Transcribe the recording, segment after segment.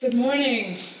Good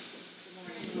morning.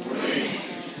 Good morning.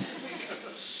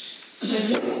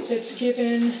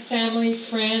 Fitzgibbon, family,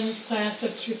 friends, class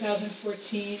of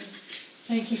 2014,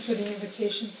 thank you for the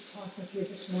invitation to talk with you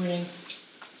this morning.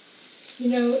 You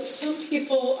know, some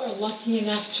people are lucky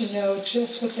enough to know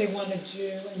just what they want to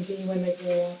do and be when they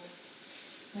grow up.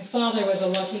 My father was a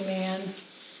lucky man.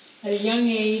 At a young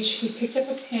age, he picked up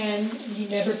a pen and he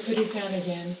never put it down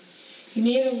again. He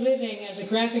made a living as a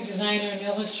graphic designer and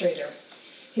illustrator.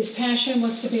 His passion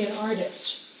was to be an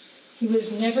artist. He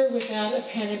was never without a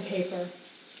pen and paper.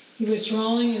 He was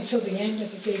drawing until the end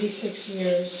of his 86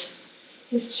 years.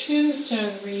 His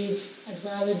tombstone reads, "I'd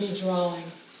rather be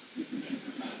drawing."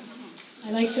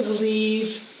 I like to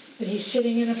believe that he's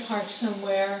sitting in a park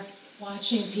somewhere,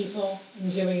 watching people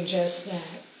and doing just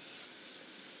that.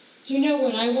 Do you know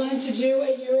what I wanted to do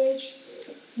at your age?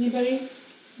 Anybody?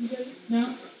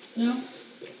 No? No?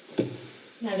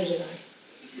 Neither did I.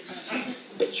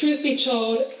 Truth be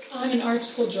told, I'm an art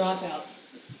school dropout.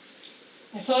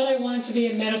 I thought I wanted to be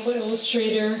a medical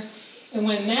illustrator, and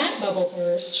when that bubble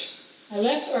burst, I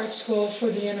left art school for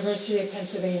the University of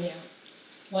Pennsylvania.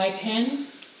 Why Penn?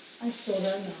 I still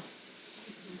don't know.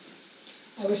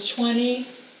 I was 20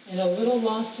 and a little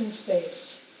lost in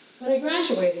space, but I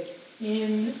graduated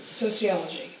in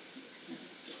sociology.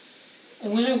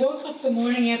 And when I woke up the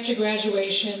morning after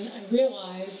graduation, I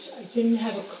realized I didn't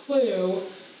have a clue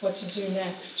what to do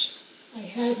next. I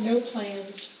had no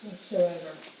plans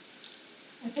whatsoever.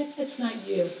 I bet that's not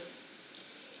you.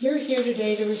 You're here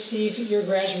today to receive your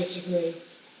graduate degree.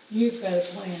 You've got a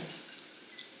plan.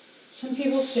 Some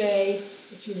people say,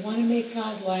 if you want to make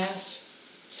God laugh,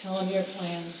 tell him your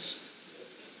plans.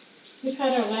 We've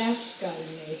had our laughs, God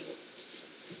and me.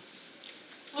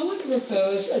 I want to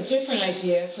propose a different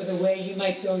idea for the way you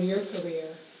might build your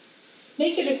career.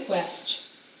 Make it a quest.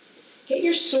 Get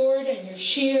your sword and your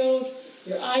shield,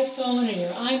 your iPhone and your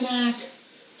iMac.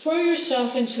 Throw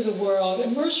yourself into the world.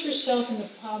 Immerse yourself in the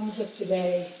problems of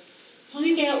today.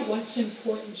 Find out what's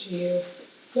important to you.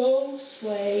 Go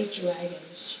slay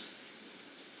dragons.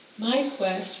 My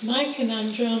quest, my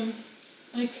conundrum,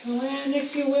 my koan,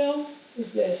 if you will,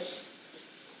 is this.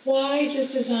 Why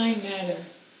does design matter?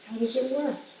 How does it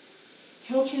work?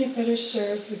 How can it better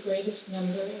serve the greatest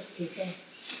number of people?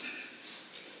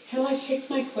 How I picked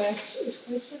my quest is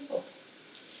quite simple.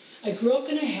 I grew up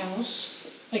in a house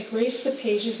that graced the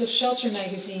pages of shelter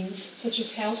magazines such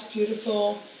as House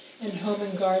Beautiful and Home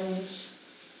and Gardens.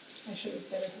 Actually, it was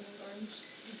better Home and Gardens.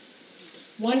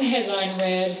 One headline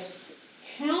read,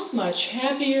 "How much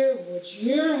happier would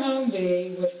your home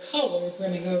be with color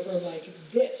brimming over like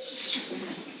this?"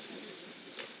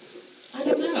 I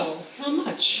don't know. How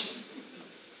much?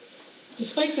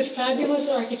 Despite the fabulous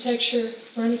architecture,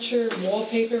 furniture,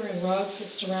 wallpaper, and rugs that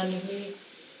surrounded me,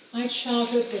 my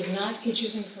childhood was not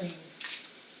peaches and cream.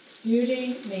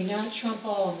 Beauty may not trump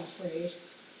all, I'm afraid.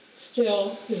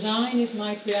 Still, design is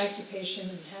my preoccupation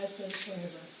and has been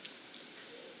forever.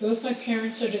 Both my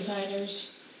parents are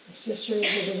designers. My sister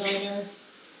is a designer.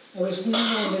 I was weaned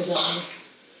on design.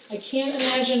 I can't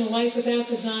imagine a life without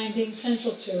design being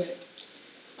central to it.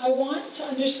 I want to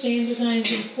understand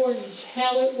design's importance,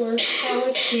 how it works, how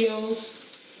it feels,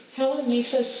 how it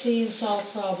makes us see and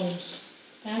solve problems.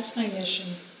 That's my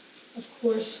mission. Of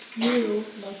course, you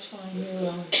must find your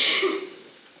own.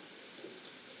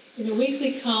 In a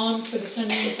weekly column for the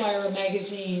Sunday Inquirer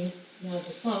magazine, now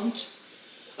defunct,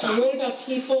 I wrote about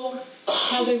people,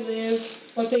 how they live,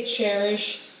 what they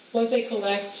cherish, what they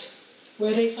collect,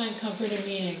 where they find comfort and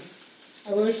meaning.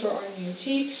 I wrote for Art and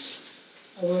Antiques,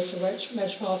 I wrote for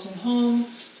Metropolitan Home,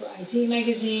 for ID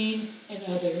Magazine, and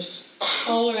others.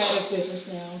 All are out of business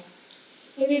now.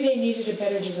 Maybe they needed a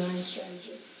better design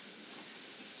strategy.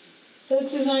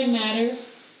 Does design matter?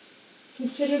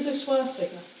 Consider the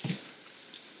swastika.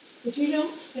 If you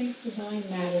don't think design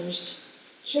matters,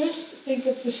 just think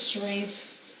of the strength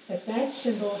that that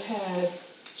symbol had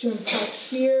to impart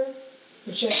fear,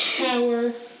 project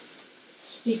power,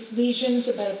 speak legions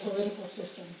about a political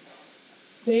system.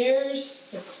 There's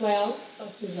the clout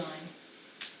of design.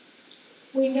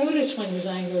 We notice when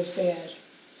design goes bad.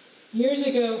 Years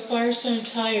ago, Firestone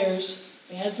tires,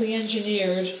 badly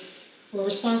engineered, were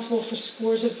responsible for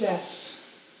scores of deaths.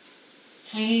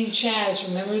 Hanging chads,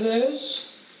 remember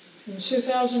those? In the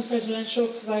 2000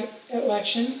 presidential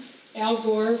election, Al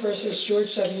Gore versus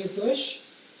George W. Bush,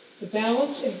 the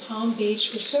ballots in Palm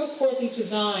Beach were so poorly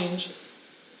designed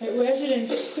that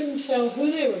residents couldn't tell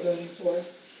who they were voting for.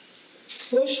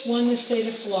 Bush won the state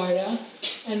of Florida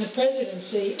and the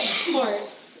presidency in part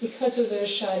because of those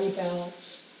shoddy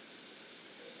ballots.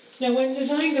 Now, when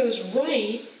design goes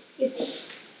right,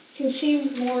 it can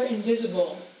seem more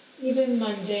invisible. even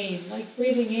mundane, like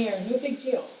breathing air, no big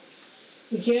deal.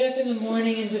 We get up in the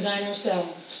morning and design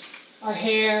ourselves. Our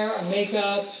hair, our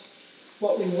makeup,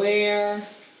 what we wear.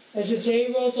 As the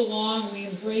day rolls along, we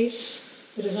embrace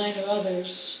the design of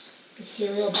others. The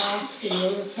cereal box, the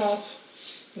yogurt cup,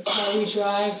 the car we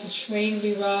drive, the train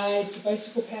we ride, the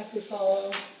bicycle path we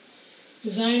follow.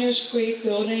 Designers create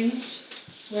buildings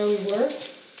where we work,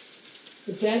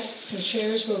 the desks and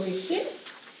chairs where we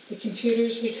sit, the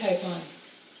computers we type on.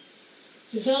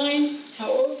 Design,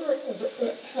 however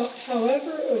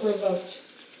overlooked,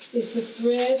 is the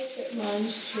thread that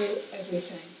runs through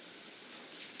everything.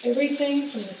 Everything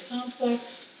from the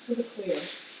complex to the clear.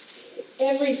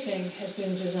 Everything has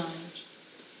been designed.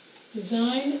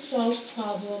 Design solves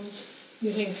problems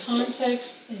using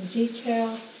context and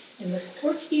detail and the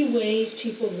quirky ways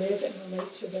people live and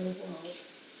relate to their world.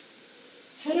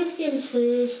 How do we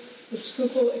improve the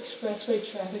Schuylkill Expressway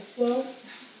traffic flow?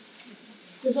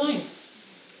 Design.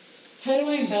 How do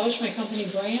I embellish my company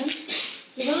brand?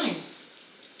 Design.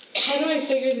 How do I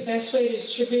figure the best way to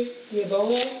distribute the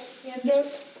Ebola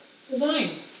antidote?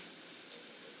 Design.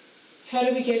 How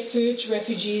do we get food to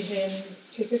refugees in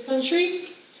pick a country?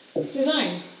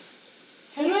 Design.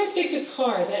 How do I pick a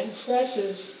car that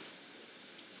impresses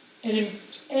and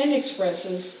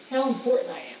expresses how important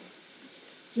I am?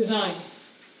 Design.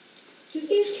 Do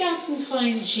these Calvin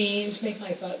Klein jeans make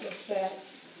my butt look fat?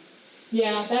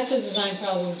 Yeah, that's a design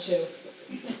problem too.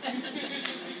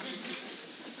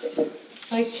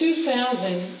 By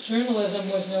 2000, journalism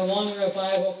was no longer a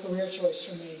viable career choice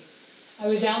for me. I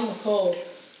was out in the cold.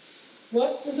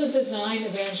 What does a design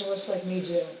evangelist like me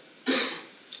do?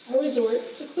 I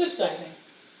resort to cliff diving.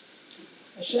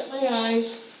 I shut my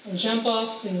eyes and jump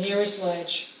off the nearest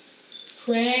ledge,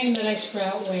 praying that I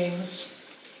sprout wings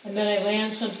and that I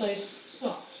land someplace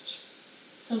soft,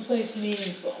 someplace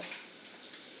meaningful.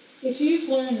 If you've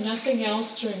learned nothing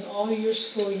else during all your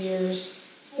school years,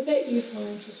 I bet you've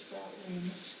learned to sprout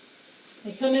wings.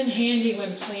 They come in handy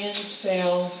when plans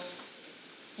fail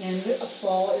and a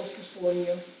fall is before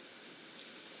you.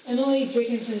 Emily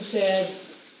Dickinson said,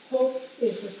 "Hope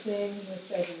is the thing with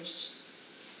feathers.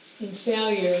 In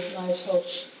failure lies hope."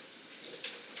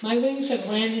 My wings have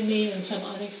landed me in some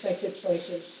unexpected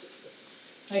places.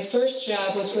 My first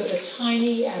job was with a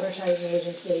tiny advertising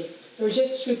agency. There were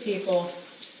just 2 people,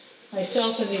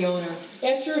 myself and the owner.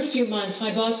 After a few months,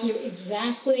 my boss knew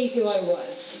exactly who I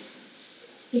was.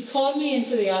 He called me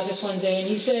into the office one day and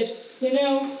he said, "You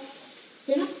know,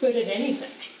 you're not good at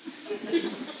anything.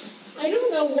 I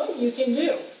don't know what you can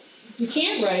do. You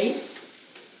can't write.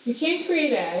 You can't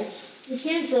create ads. You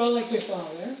can't draw like your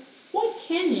father. What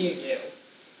can you do?"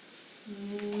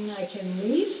 I can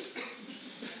leave?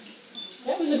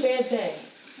 That was a bad day.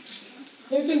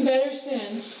 There have been better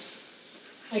since.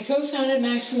 I co-founded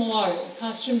Maximal Art, a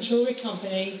costume jewelry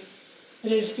company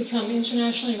that has become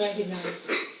internationally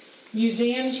recognized.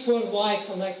 Museums worldwide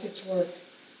collect its work.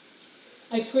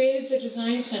 I created the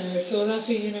Design Center at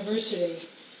Philadelphia University,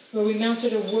 where we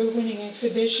mounted award-winning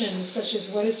exhibitions such as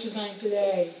What is Design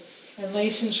Today and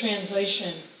Lace in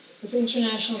Translation, with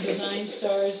international design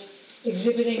stars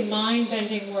exhibiting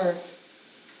mind-bending work.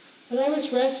 But I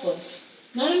was restless.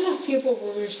 Not enough people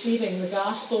were receiving the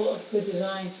gospel of good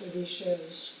design through these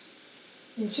shows.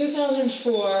 In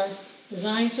 2004,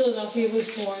 Design Philadelphia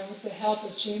was born with the help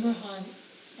of Jamer Hunt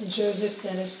and Joseph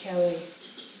Dennis Kelly.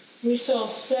 We saw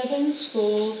 7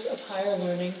 schools of higher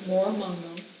learning, more among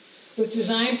them, with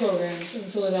design programs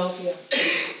in Philadelphia,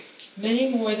 many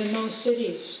more than most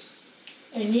cities.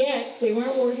 And yet, they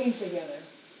weren't working together.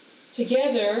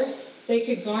 Together, they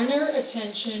could garner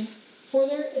attention for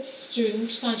their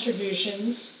students'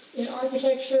 contributions in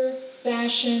architecture,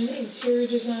 fashion, interior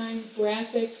design,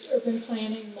 graphics, urban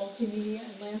planning, multimedia,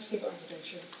 and landscape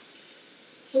architecture.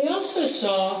 We also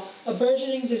saw a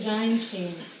burgeoning design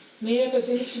scene made up of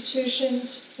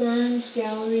institutions, firms,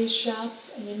 galleries,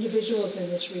 shops, and individuals in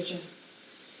this region.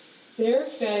 Their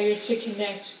failure to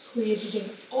connect created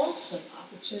an awesome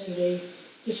opportunity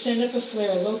to send up a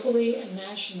flare locally and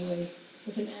nationally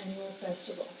with an annual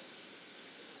festival.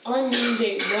 Our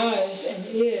mandate was and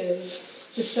is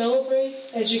to celebrate,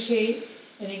 educate,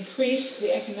 and increase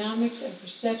the economics and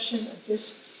perception of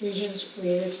this region's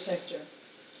creative sector.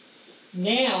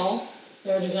 Now,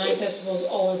 there are design festivals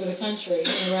all over the country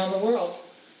and around the world.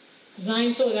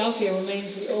 Design Philadelphia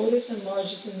remains the oldest and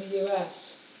largest in the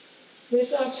U.S.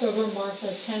 This October marks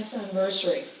our 10th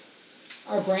anniversary.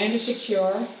 Our brand is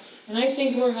secure, and I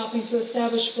think we're helping to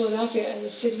establish Philadelphia as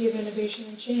a city of innovation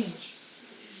and change.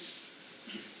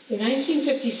 In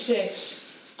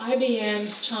 1956,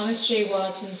 IBM's Thomas J.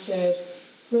 Watson said,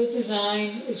 "Good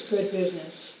design is good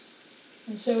business."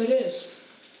 And so it is.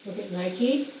 Look at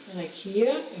Nike and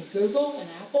IKEA and Google and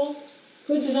Apple.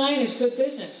 Good design is good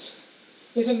business.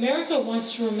 If America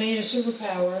wants to remain a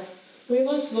superpower, we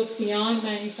must look beyond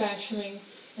manufacturing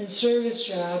and service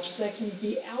jobs that can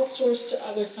be outsourced to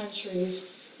other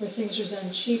countries where things are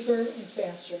done cheaper and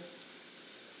faster.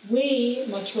 We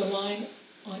must rely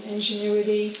on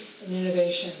ingenuity and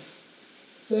innovation.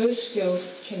 Those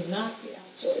skills cannot be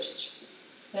outsourced.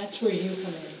 That's where you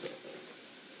come in.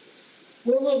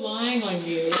 We're relying on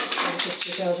you, as of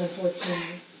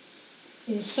 2014.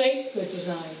 Incite good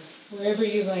design wherever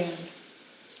you land.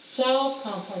 Solve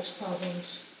complex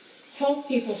problems. Help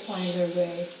people find their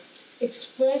way.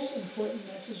 Express important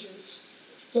messages.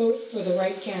 Vote for the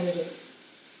right candidate.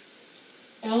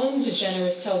 Ellen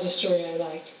DeGeneres tells a story I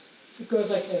like. It goes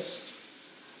like this.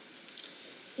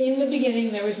 In the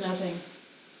beginning, there was nothing.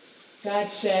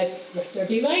 God said, "Let there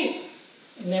be light."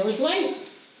 And there was light.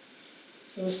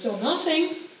 There was still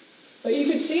nothing, but you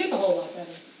could see it a whole lot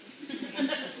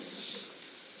better.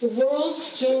 The world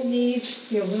still needs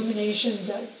the illumination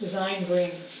that design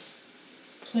brings.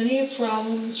 Plenty of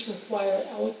problems require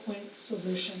eloquent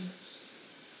solutions.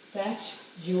 That's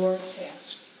your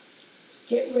task.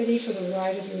 Get ready for the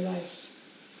ride of your life.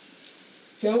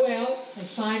 Go out and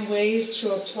find ways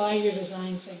to apply your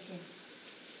design thinking.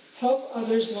 Help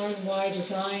others learn why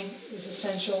design is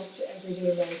essential to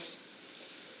everyday life.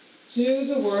 Do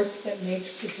the work that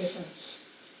makes the difference.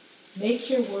 Make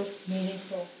your work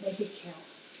meaningful. Make it count.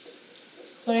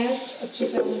 Class of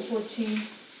 2014,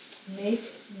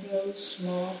 make no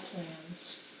small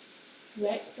plans.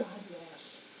 Let God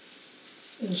laugh.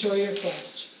 Enjoy your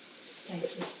quest. Thank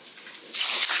you.